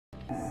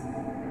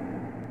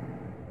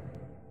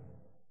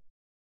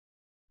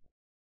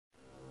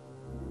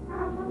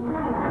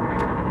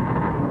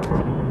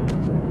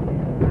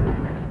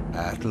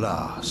At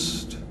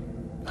last.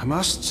 I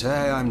must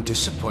say I'm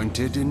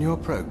disappointed in your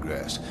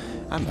progress.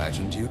 I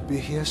imagined you'd be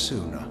here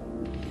sooner.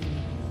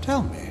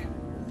 Tell me,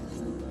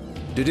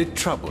 did it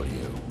trouble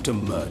you to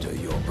murder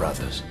your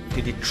brothers?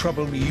 Did it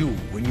trouble you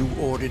when you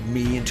ordered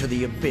me into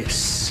the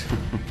abyss?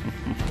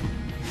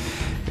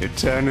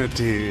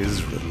 Eternity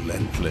is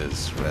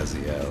relentless,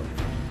 Raziel.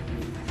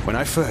 When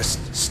I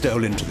first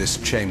stole into this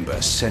chamber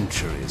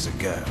centuries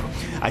ago,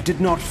 I did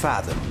not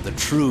fathom the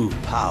true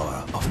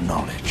power of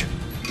knowledge.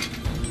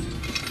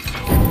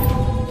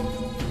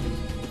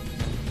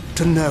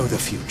 To know the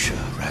future,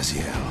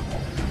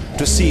 Raziel.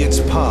 To see its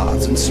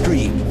paths and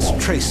streams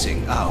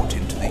tracing out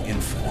into the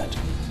infinite.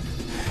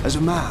 As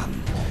a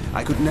man,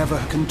 I could never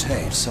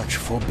contain such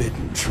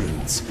forbidden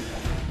truths.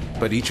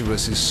 But each of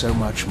us is so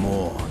much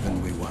more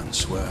than we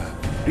once were.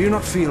 Do you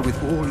not feel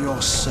with all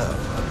your soul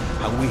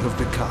how we have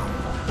become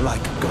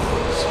like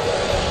gods?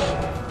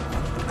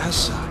 As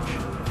such,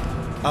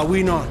 are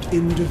we not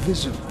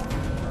indivisible?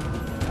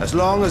 As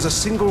long as a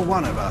single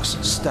one of us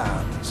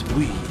stands,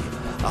 we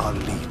are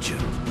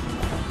legion.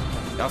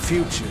 Our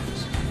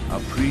futures are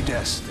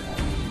predestined.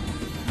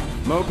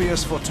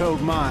 Mobius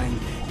foretold mine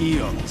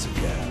eons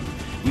ago.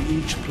 We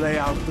each play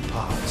out the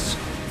parts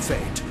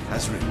fate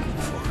has written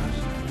for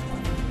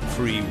us.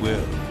 Free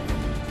will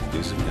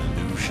is an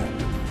illusion.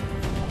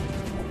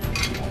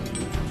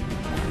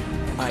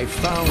 I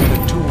found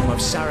the tomb of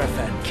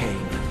Sarafan,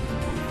 Kain.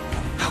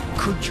 How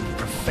could you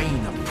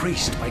profane a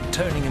priest by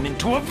turning him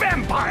into a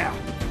vampire?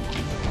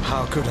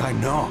 How could I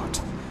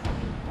not?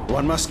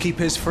 One must keep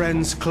his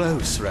friends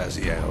close,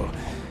 Raziel,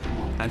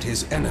 and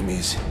his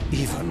enemies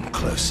even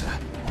closer.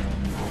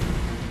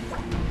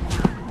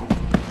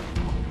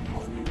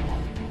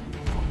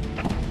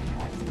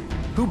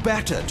 Who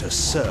better to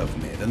serve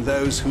me than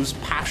those whose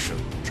passion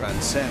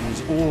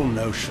transcends all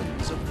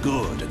notions of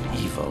good and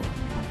evil?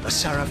 The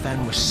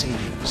Sarafan were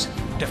saviors,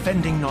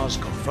 defending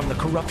Nazgul from the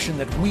corruption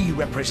that we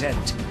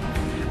represent.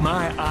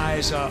 My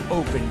eyes are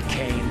opened,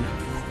 Kain.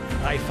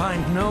 I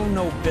find no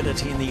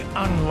nobility in the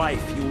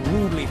unlife you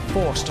rudely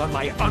forced on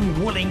my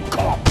unwilling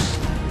corpse.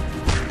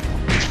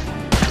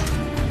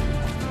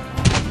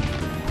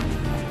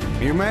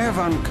 You may have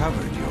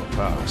uncovered your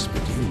past,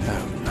 but you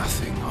know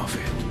nothing of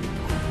it.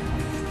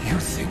 You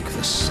think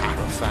the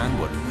Sarafan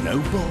were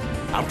noble,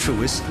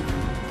 altruistic?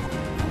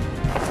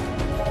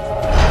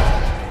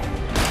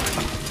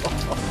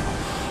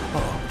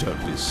 Oh,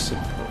 don't be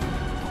simple.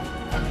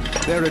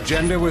 Their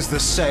agenda was the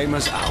same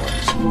as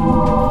ours.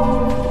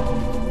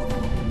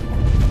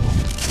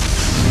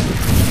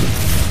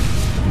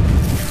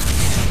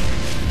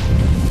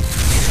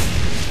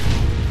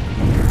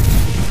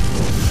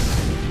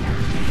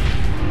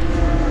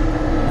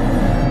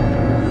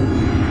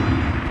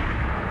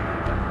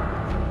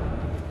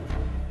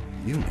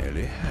 You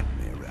nearly had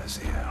me,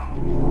 Raziel.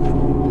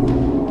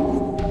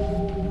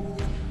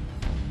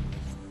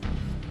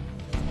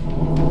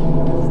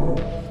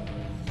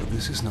 But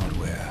this is not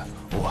where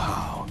or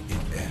how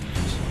it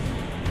ends.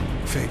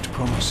 Fate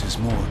promises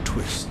more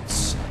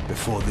twists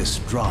before this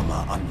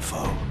drama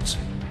unfolds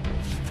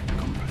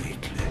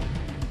completely.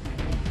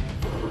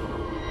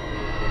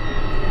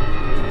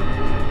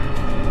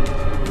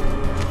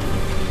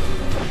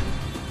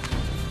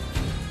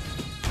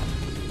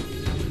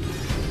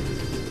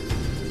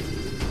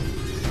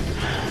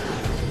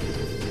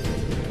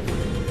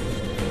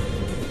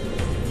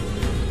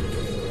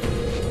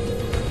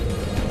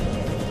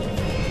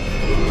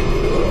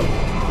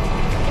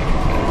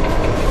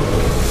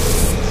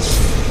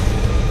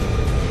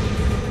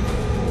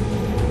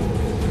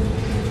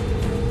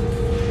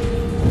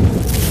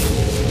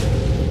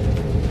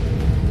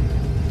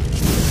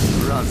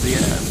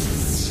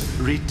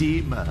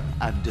 Redeemer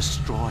and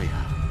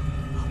Destroyer,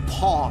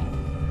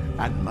 Pawn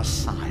and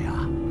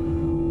Messiah.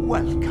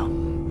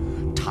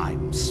 Welcome,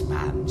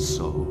 time-span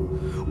soul.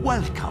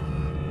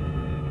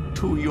 Welcome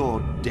to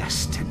your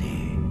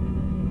destiny.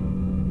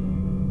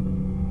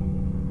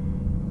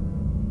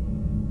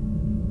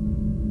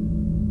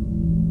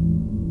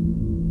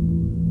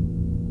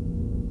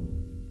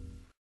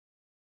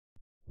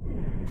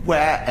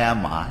 Where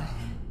am I?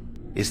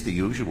 Is the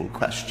usual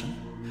question.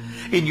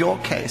 In your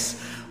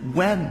case,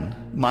 when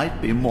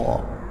might be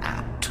more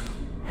apt.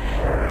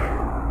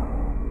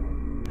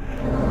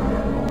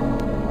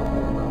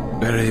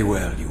 Very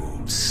well, you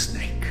old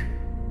snake.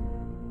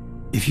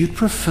 If you'd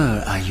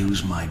prefer I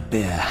use my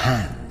bare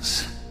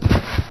hands...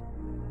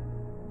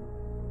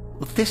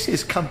 This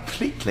is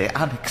completely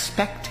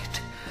unexpected.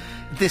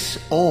 This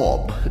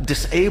orb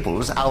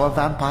disables our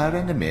vampire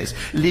enemies,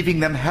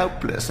 leaving them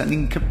helpless and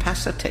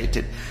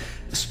incapacitated.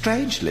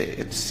 Strangely,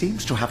 it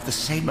seems to have the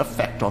same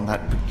effect on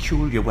that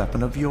peculiar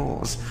weapon of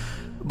yours.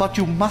 But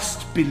you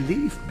must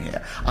believe me.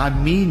 I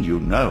mean you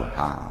no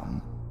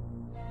harm.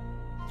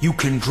 You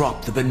can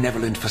drop the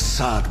benevolent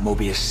facade,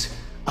 Mobius.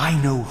 I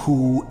know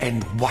who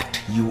and what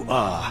you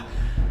are.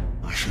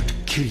 I should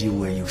kill you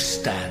where you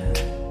stand.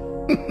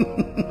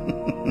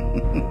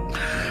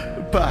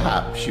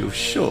 Perhaps you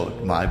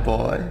should, my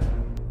boy.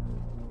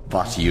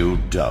 But you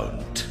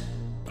don't.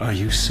 Are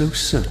you so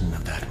certain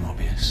of that,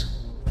 Morbius?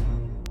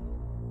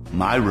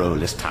 My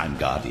role as Time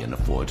Guardian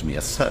affords me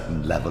a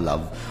certain level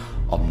of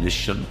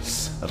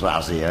omniscience,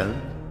 Raziel.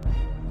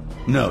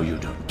 No, you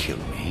don't kill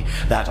me.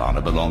 That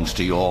honor belongs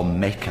to your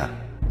maker,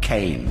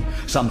 Kain,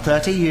 some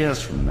 30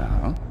 years from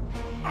now.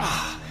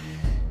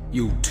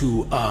 You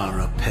two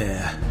are a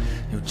pair.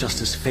 You're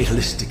just as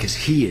fatalistic as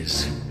he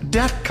is.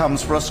 Death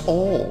comes for us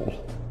all,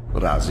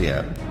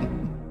 Raziel.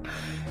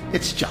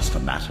 It's just a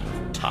matter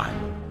of time.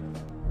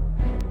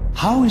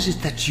 How is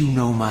it that you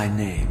know my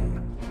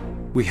name?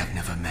 We have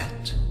never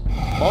met.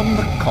 On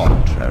the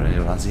contrary,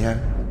 Raziel,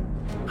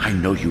 I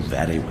know you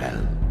very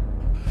well.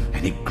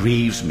 And it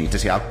grieves me to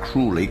see how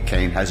cruelly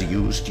Kain has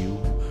used you.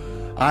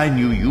 I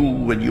knew you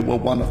when you were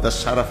one of the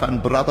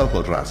Sarafan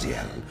Brotherhood,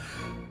 Raziel.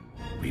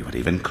 We were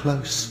even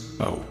close.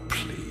 Oh,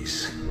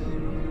 please.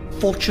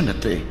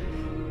 Fortunately,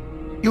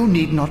 you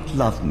need not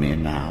love me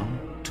now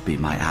to be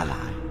my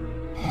ally.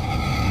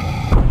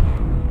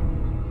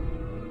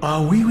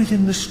 Are we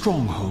within the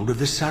stronghold of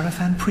the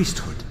Sarafan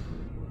priesthood?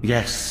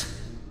 Yes,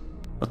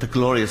 but the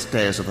glorious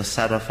days of the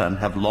Sarafan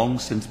have long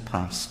since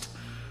passed,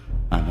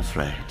 I'm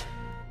afraid.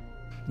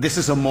 This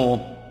is a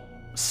more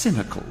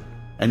cynical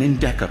and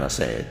indecorous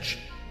age.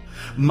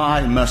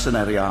 My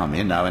mercenary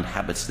army now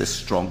inhabits this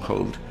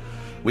stronghold.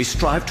 We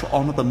strive to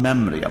honor the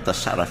memory of the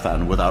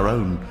Sarafan with our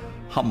own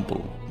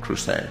humble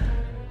crusade.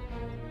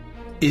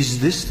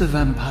 Is this the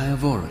vampire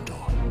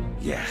Vorador?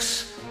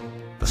 Yes,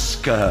 the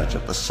scourge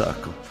of the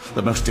Circle,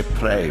 the most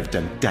depraved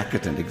and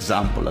decadent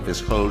example of his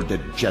whole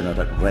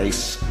degenerate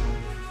race.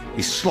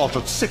 He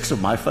slaughtered 6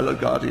 of my fellow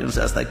Guardians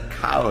as they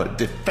cowered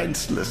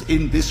defenseless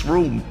in this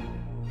room.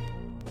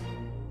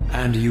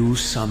 And you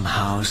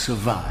somehow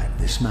survived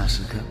this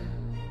massacre?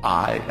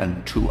 I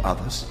and 2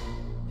 others.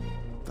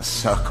 The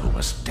Circle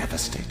was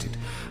devastated.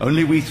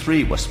 Only we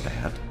 3 were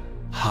spared.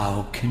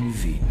 How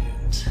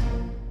convenient.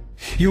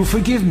 You'll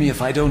forgive me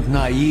if I don't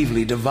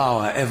naively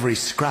devour every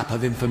scrap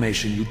of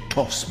information you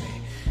toss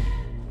me.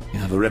 You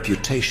have a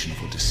reputation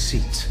for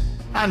deceit.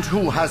 And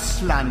who has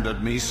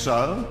slandered me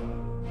so?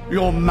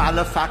 Your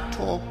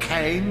malefactor,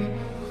 Kain?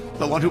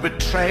 The one who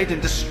betrayed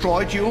and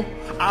destroyed you?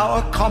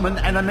 Our common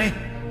enemy?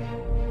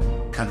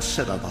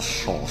 Consider the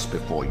source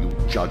before you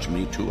judge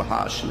me too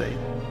harshly.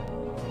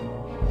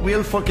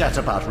 We'll forget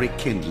about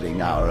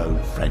rekindling our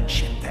old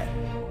friendship then.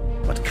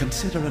 But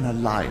consider an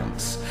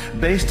alliance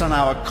based on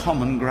our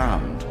common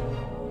ground.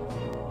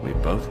 We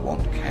both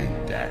want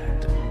Kain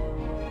dead.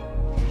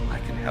 I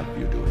can help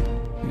you do it.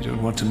 You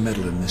don't want to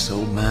meddle in this,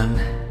 old man.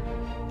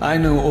 I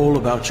know all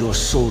about your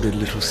sordid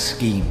little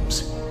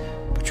schemes,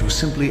 but you're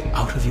simply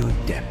out of your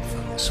depth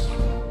on this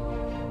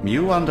one.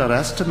 You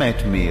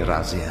underestimate me,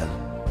 Raziel.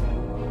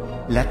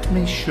 Let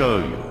me show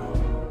you.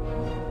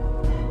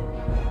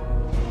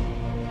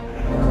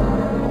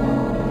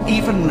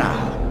 Even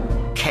now,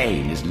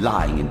 Kain is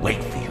lying in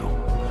wait for you,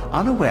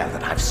 unaware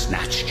that I've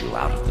snatched you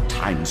out of the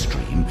time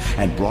stream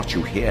and brought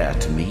you here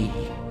to me.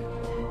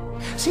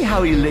 See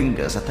how he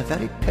lingers at the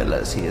very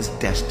pillars he is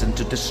destined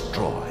to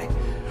destroy,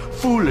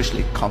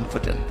 foolishly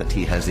confident that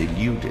he has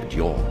eluded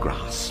your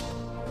grasp.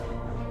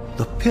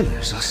 The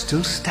pillars are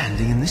still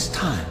standing in this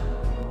time.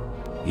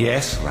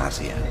 Yes,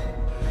 Raziel.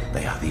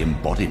 They are the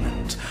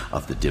embodiment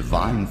of the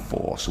divine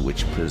force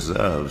which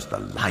preserves the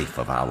life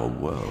of our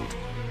world.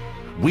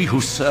 We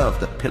who serve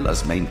the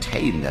pillars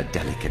maintain their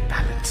delicate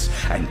balance,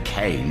 and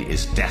Kain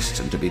is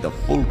destined to be the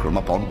fulcrum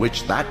upon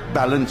which that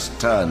balance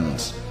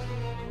turns.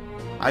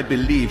 I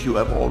believe you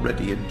have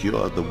already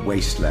endured the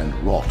wasteland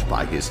wrought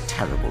by his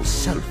terrible,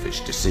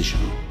 selfish decision.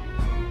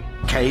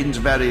 Kain's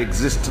very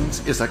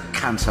existence is a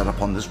cancer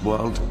upon this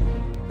world.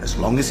 As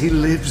long as he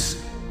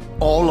lives,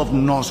 all of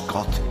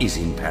Nosgoth is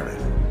in peril.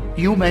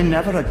 You may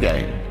never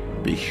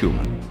again be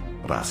human,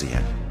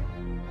 Raziel.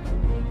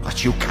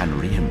 But you can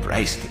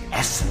re-embrace the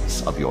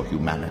essence of your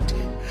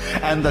humanity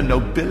and the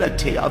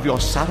nobility of your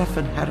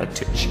Sarafan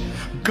heritage.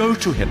 Go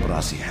to him,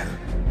 Raziel,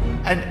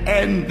 and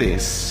end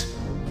this.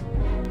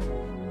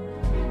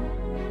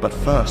 But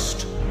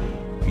first,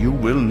 you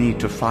will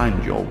need to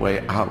find your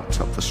way out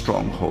of the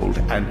stronghold,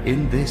 and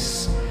in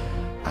this,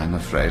 I'm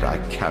afraid I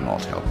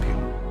cannot help you.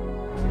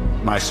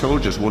 My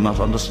soldiers will not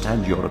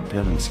understand your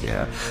appearance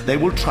here. They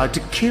will try to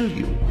kill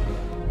you.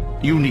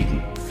 You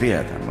needn't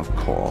fear them, of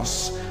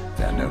course.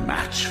 They're no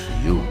match for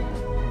you.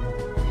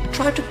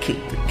 Try to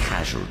keep the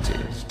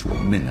casualties to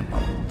a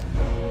minimum.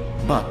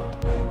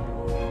 But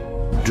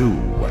do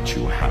what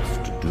you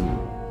have to do.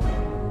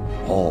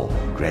 All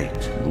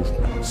great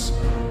movements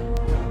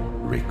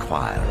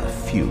require a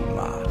few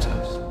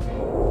martyrs.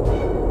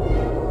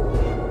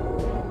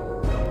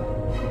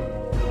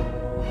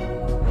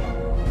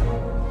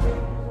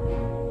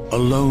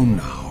 Alone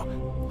now,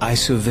 I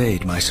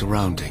surveyed my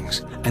surroundings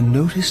and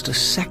noticed a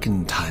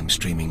second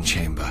time-streaming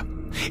chamber.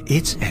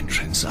 Its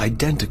entrance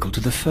identical to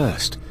the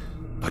first,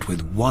 but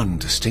with one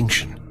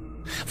distinction.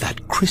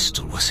 That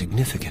crystal was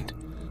significant,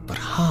 but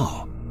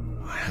how?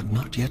 I had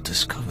not yet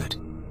discovered.